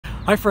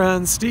Hi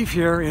friends, Steve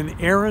here in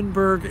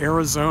Ehrenberg,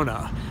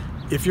 Arizona.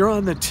 If you're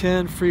on the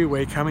 10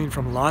 freeway coming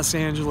from Los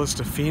Angeles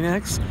to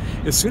Phoenix,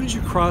 as soon as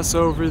you cross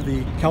over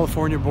the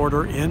California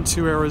border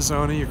into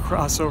Arizona, you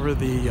cross over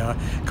the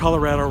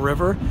Colorado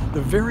River,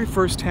 the very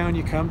first town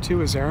you come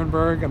to is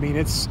Ehrenberg. I mean,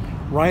 it's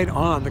right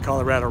on the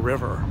Colorado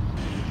River.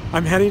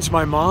 I'm heading to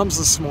my mom's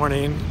this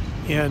morning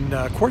in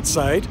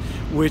Quartzsite,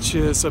 which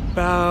is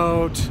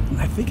about,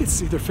 I think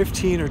it's either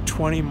 15 or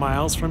 20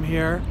 miles from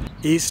here,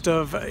 east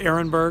of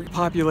Ehrenberg.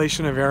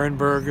 Population of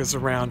Ehrenberg is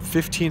around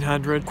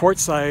 1,500.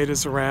 Quartzsite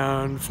is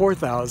around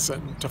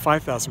 4,000 to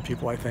 5,000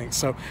 people, I think.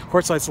 So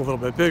Quartzsite's a little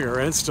bit bigger,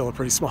 and it's still a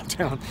pretty small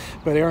town,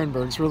 but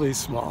Ehrenberg's really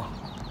small.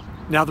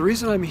 Now, the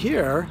reason I'm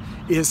here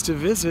is to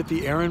visit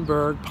the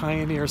Ehrenberg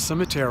Pioneer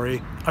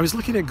Cemetery. I was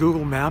looking at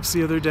Google Maps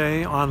the other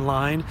day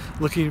online,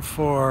 looking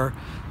for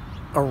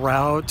a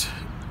route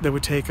that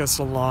would take us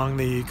along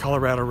the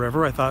Colorado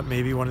River. I thought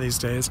maybe one of these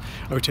days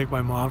I would take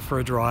my mom for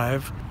a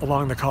drive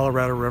along the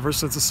Colorado River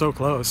since it's so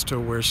close to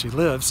where she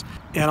lives.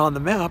 And on the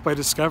map, I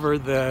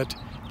discovered that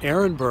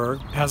Ehrenberg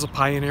has a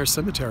pioneer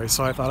cemetery.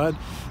 So I thought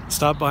I'd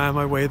stop by on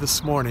my way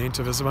this morning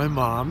to visit my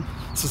mom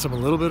since I'm a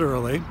little bit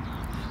early.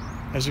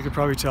 As you could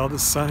probably tell, the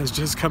sun is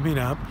just coming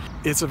up.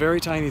 It's a very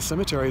tiny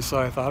cemetery, so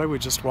I thought I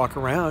would just walk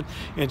around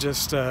and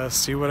just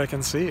see what I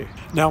can see.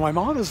 Now, my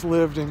mom has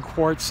lived in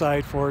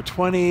Quartzsite for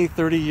 20,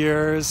 30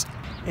 years,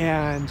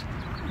 and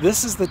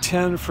this is the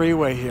 10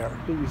 freeway here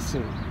that you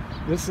see.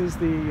 This is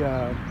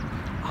the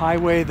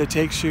highway that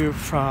takes you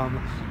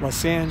from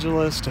Los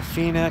Angeles to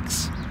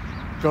Phoenix,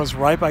 goes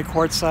right by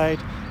Quartzsite,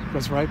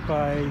 goes right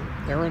by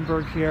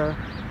Ehrenberg here,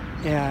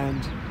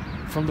 and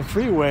from the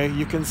freeway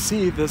you can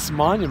see this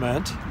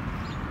monument.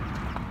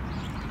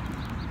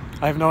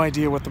 I have no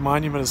idea what the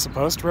monument is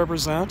supposed to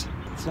represent.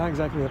 It's not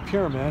exactly a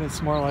pyramid,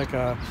 it's more like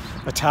a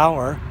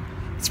tower.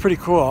 It's pretty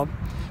cool.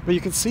 But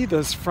you can see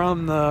this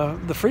from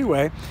the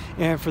freeway,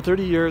 and for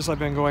 30 years I've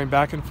been going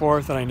back and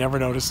forth and I never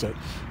noticed it.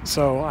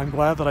 So I'm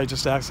glad that I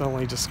just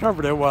accidentally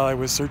discovered it while I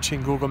was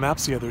searching Google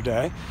Maps the other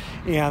day,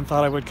 and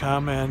thought I would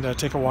come and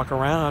take a walk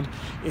around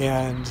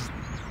and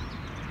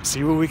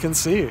see what we can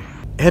see.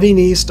 Heading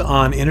east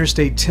on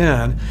Interstate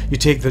 10, you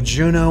take the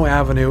Juneau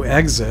Avenue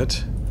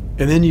exit,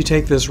 and then you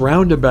take this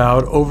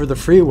roundabout over the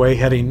freeway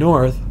heading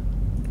north,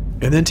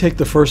 and then take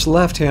the first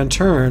left-hand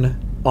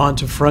turn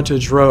onto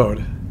Frontage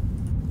Road.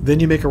 Then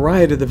you make a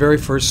right at the very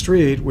first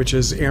street, which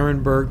is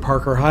Ehrenberg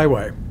Parker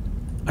Highway.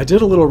 I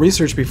did a little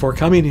research before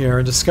coming here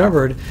and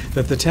discovered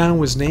that the town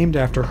was named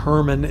after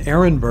Herman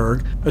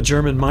Ehrenberg, a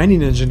German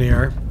mining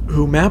engineer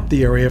who mapped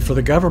the area for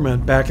the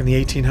government back in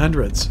the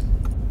 1800s.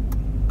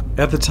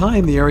 At the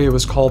time, the area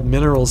was called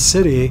Mineral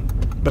City,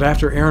 but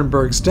after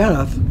Ehrenberg's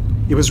death,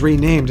 it was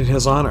renamed in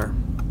his honor.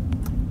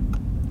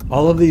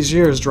 All of these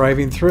years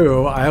driving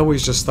through, I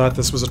always just thought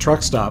this was a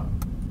truck stop.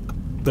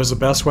 There's a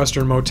Best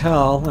Western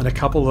motel and a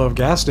couple of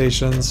gas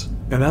stations,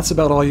 and that's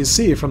about all you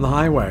see from the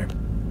highway.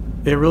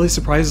 It really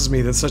surprises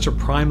me that such a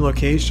prime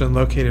location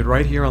located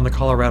right here on the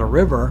Colorado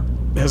River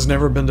has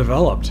never been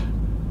developed.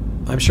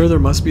 I'm sure there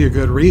must be a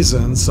good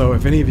reason, so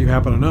if any of you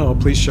happen to know,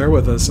 please share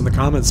with us in the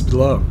comments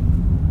below.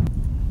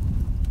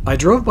 I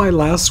drove by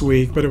last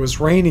week, but it was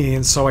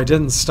raining, so I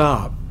didn't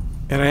stop.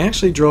 And I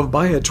actually drove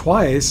by it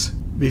twice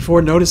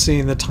before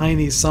noticing the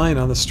tiny sign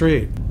on the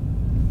street.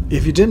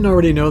 If you didn't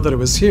already know that it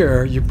was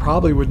here, you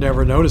probably would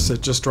never notice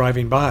it just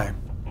driving by.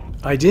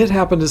 I did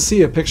happen to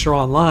see a picture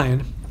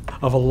online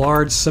of a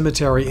large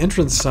cemetery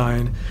entrance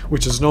sign,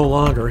 which is no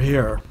longer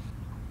here.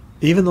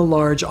 Even the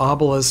large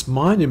obelisk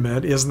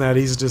monument isn't that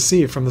easy to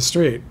see from the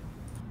street.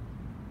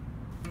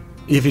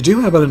 If you do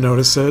happen to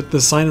notice it,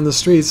 the sign on the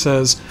street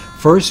says,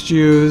 first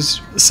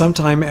used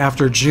sometime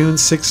after June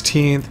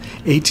 16,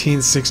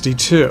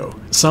 1862.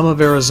 Some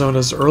of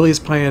Arizona's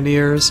earliest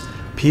pioneers,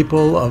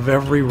 people of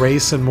every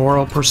race and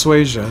moral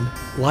persuasion,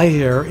 lie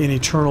here in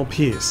eternal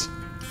peace.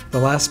 The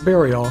last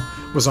burial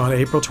was on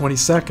April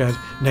 22,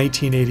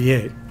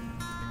 1988.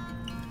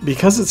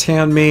 Because it's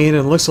handmade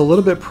and looks a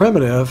little bit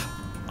primitive,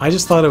 I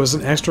just thought it was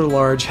an extra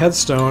large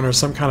headstone or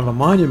some kind of a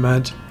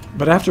monument.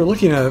 But after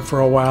looking at it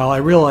for a while, I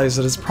realized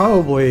that it's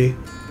probably an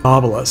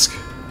obelisk.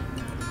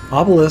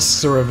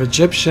 Obelisks are of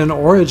Egyptian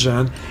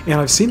origin,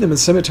 and I've seen them in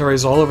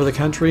cemeteries all over the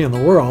country and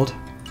the world,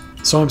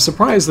 so I'm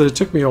surprised that it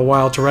took me a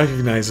while to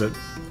recognize it.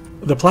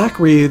 The plaque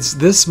reads,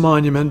 "This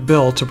monument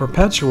built to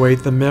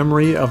perpetuate the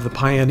memory of the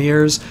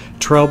pioneers,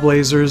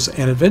 trailblazers,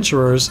 and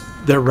adventurers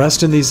that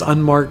rest in these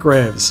unmarked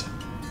graves."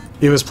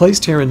 It was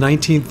placed here in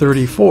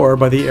 1934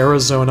 by the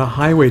Arizona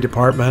Highway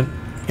Department,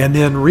 and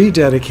then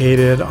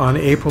rededicated on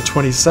April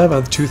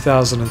 27,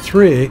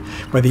 2003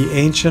 by the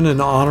Ancient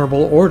and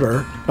Honorable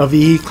Order of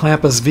E.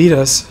 Clampus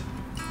Vitus,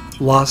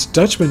 Lost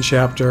Dutchman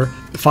Chapter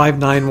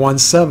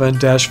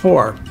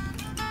 5917-4.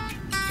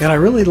 And I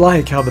really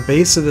like how the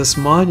base of this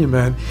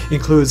monument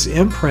includes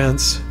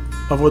imprints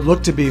of what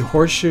look to be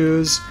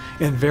horseshoes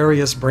and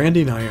various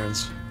branding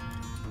irons.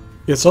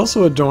 It's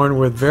also adorned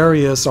with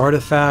various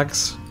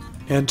artifacts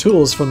and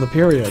tools from the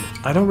period.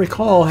 I don't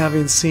recall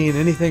having seen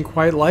anything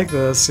quite like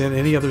this in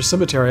any other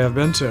cemetery I've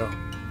been to.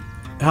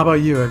 How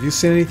about you? Have you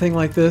seen anything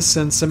like this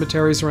in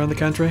cemeteries around the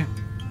country?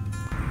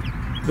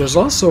 There's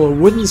also a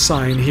wooden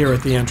sign here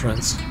at the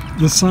entrance.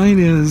 The sign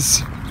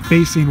is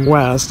facing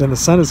west and the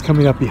sun is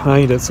coming up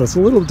behind it, so it's a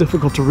little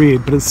difficult to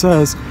read, but it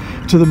says,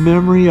 "To the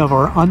memory of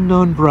our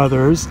unknown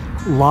brothers,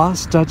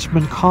 Lost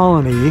Dutchman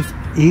Colony,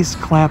 East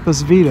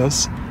Clampus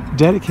Vetus,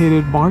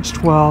 dedicated March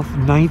 12,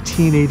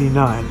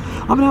 1989.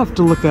 I'm going to have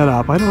to look that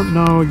up. I don't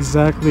know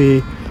exactly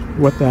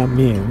what that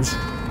means.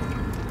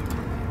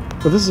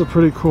 But this is a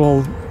pretty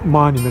cool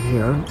monument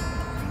here.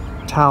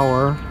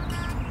 Tower.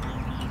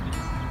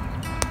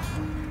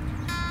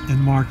 And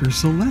markers.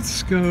 So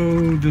let's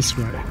go this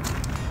way.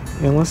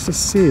 And let's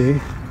just see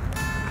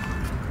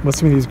what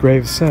some of these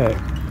graves say.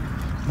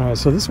 Alright,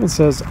 so this one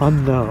says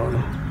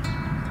unknown.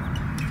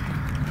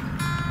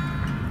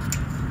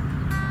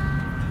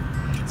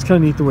 It's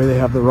kind of neat the way they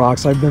have the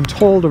rocks. I've been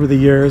told over the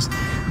years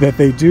that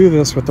they do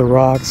this with the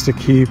rocks to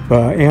keep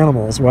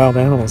animals, wild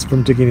animals,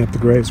 from digging up the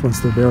graves once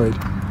they're buried.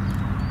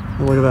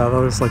 And look at that. That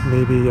looks like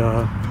maybe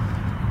an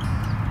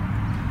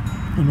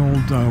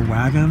old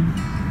wagon.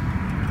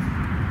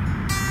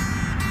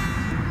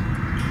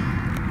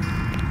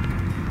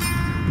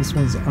 This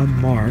one's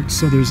unmarked,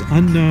 so there's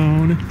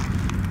unknown,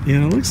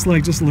 and it looks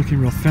like, just looking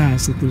real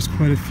fast, that there's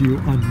quite a few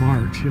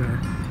unmarked here.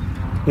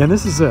 And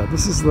this is it.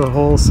 This is the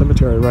whole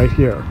cemetery right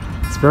here.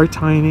 It's very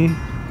tiny.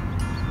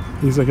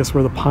 These, I guess,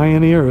 were the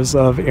pioneers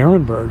of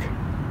Ehrenberg.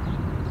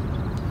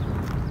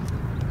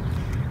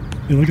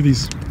 And look at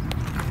these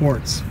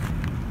quartz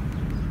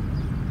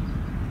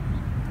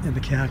and the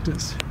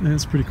cactus.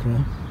 That's pretty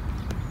cool.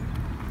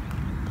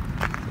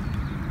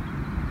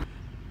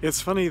 It's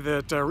funny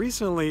that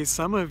recently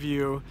some of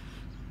you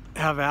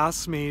have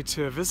asked me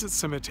to visit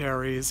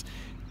cemeteries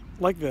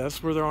like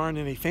this, where there aren't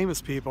any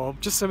famous people,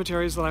 just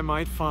cemeteries that I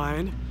might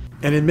find.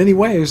 And in many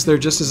ways, they're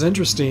just as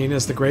interesting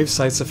as the grave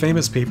sites of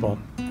famous people.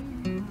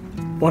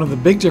 One of the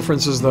big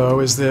differences, though,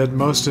 is that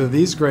most of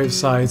these grave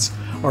sites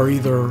are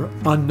either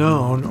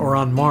unknown or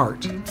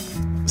unmarked.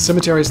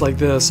 Cemeteries like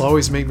this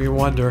always make me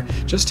wonder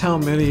just how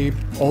many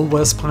Old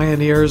West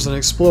pioneers and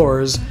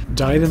explorers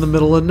died in the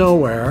middle of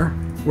nowhere,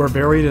 were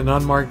buried in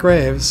unmarked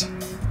graves,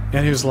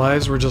 and whose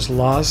lives were just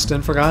lost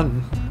and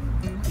forgotten.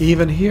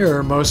 Even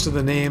here, most of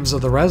the names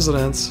of the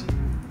residents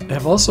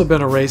have also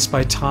been erased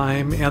by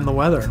time and the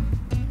weather.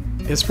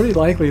 It's pretty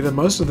likely that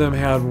most of them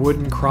had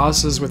wooden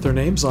crosses with their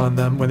names on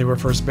them when they were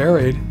first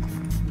buried,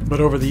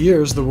 but over the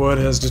years the wood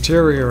has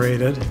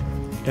deteriorated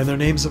and their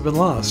names have been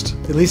lost.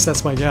 At least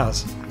that's my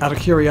guess. Out of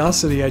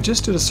curiosity, I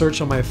just did a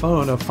search on my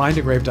phone of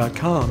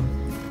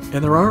findagrave.com,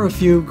 and there are a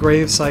few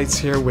grave sites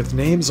here with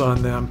names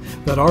on them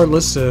that are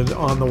listed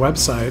on the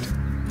website,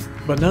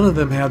 but none of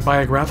them had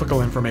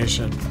biographical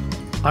information.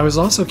 I was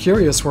also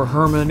curious where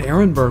Herman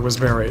Ehrenberg was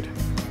buried.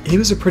 He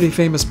was a pretty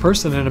famous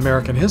person in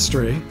American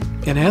history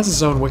and has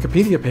his own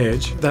Wikipedia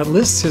page that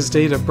lists his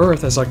date of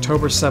birth as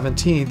October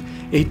 17,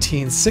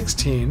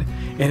 1816,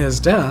 and his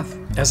death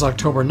as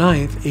October 9,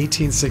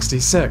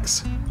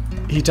 1866.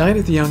 He died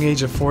at the young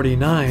age of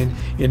 49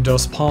 in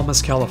Dos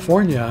Palmas,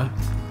 California,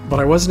 but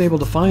I wasn't able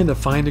to find a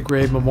Find a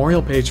Grave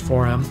memorial page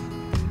for him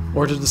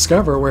or to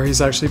discover where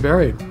he's actually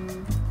buried.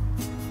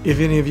 If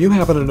any of you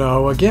happen to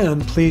know, again,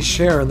 please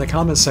share in the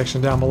comments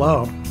section down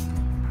below.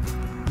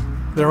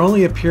 There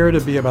only appear to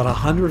be about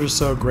 100 or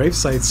so grave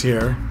sites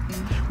here,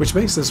 which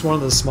makes this one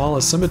of the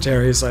smallest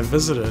cemeteries I've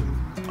visited,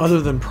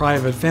 other than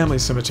private family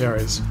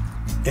cemeteries.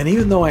 And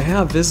even though I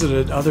have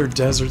visited other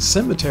desert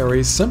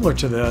cemeteries similar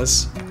to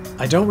this,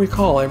 I don't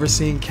recall ever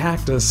seeing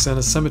cactus in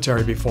a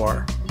cemetery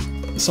before.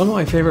 Some of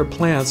my favorite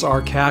plants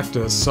are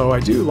cactus, so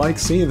I do like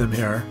seeing them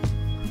here.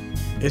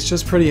 It's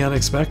just pretty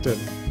unexpected.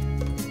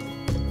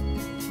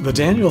 The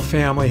Daniel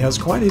family has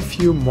quite a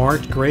few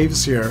marked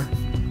graves here,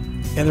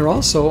 and they're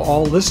also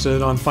all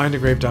listed on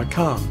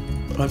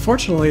findagrave.com.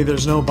 Unfortunately,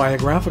 there's no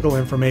biographical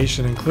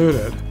information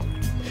included.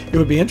 It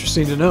would be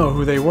interesting to know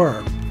who they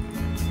were.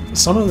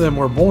 Some of them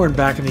were born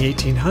back in the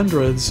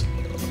 1800s,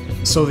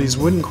 so these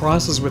wooden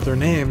crosses with their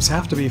names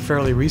have to be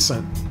fairly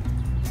recent.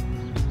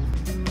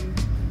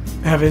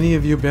 Have any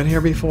of you been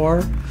here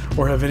before,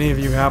 or have any of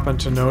you happened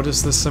to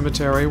notice this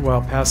cemetery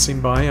while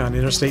passing by on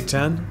Interstate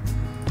 10?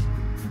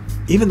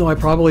 Even though I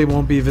probably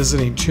won't be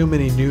visiting too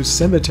many new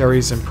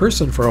cemeteries in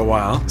person for a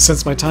while,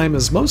 since my time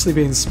is mostly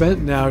being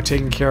spent now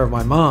taking care of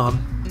my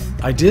mom,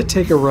 I did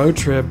take a road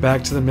trip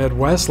back to the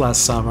Midwest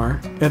last summer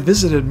and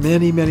visited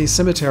many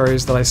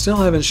cemeteries that I still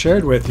haven't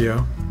shared with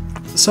you.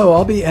 So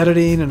I'll be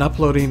editing and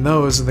uploading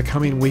those in the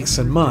coming weeks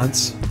and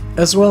months,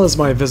 as well as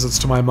my visits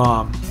to my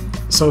mom.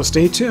 So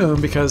stay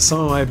tuned, because some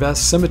of my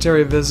best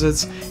cemetery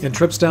visits and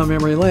trips down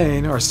memory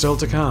lane are still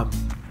to come.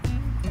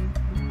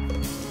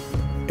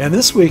 And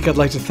this week I'd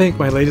like to thank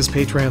my latest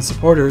Patreon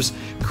supporters,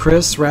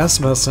 Chris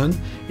Rasmussen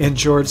and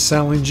George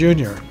Salling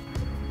Jr.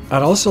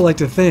 I'd also like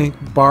to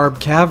thank Barb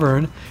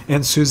Cavern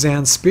and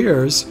Suzanne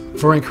Spears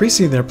for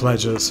increasing their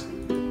pledges.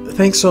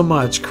 Thanks so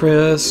much,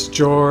 Chris,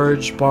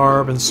 George,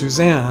 Barb, and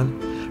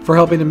Suzanne, for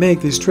helping to make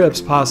these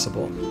trips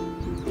possible.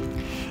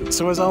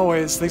 So as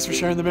always, thanks for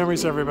sharing the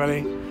memories, everybody,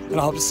 and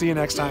I'll hope to see you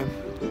next time.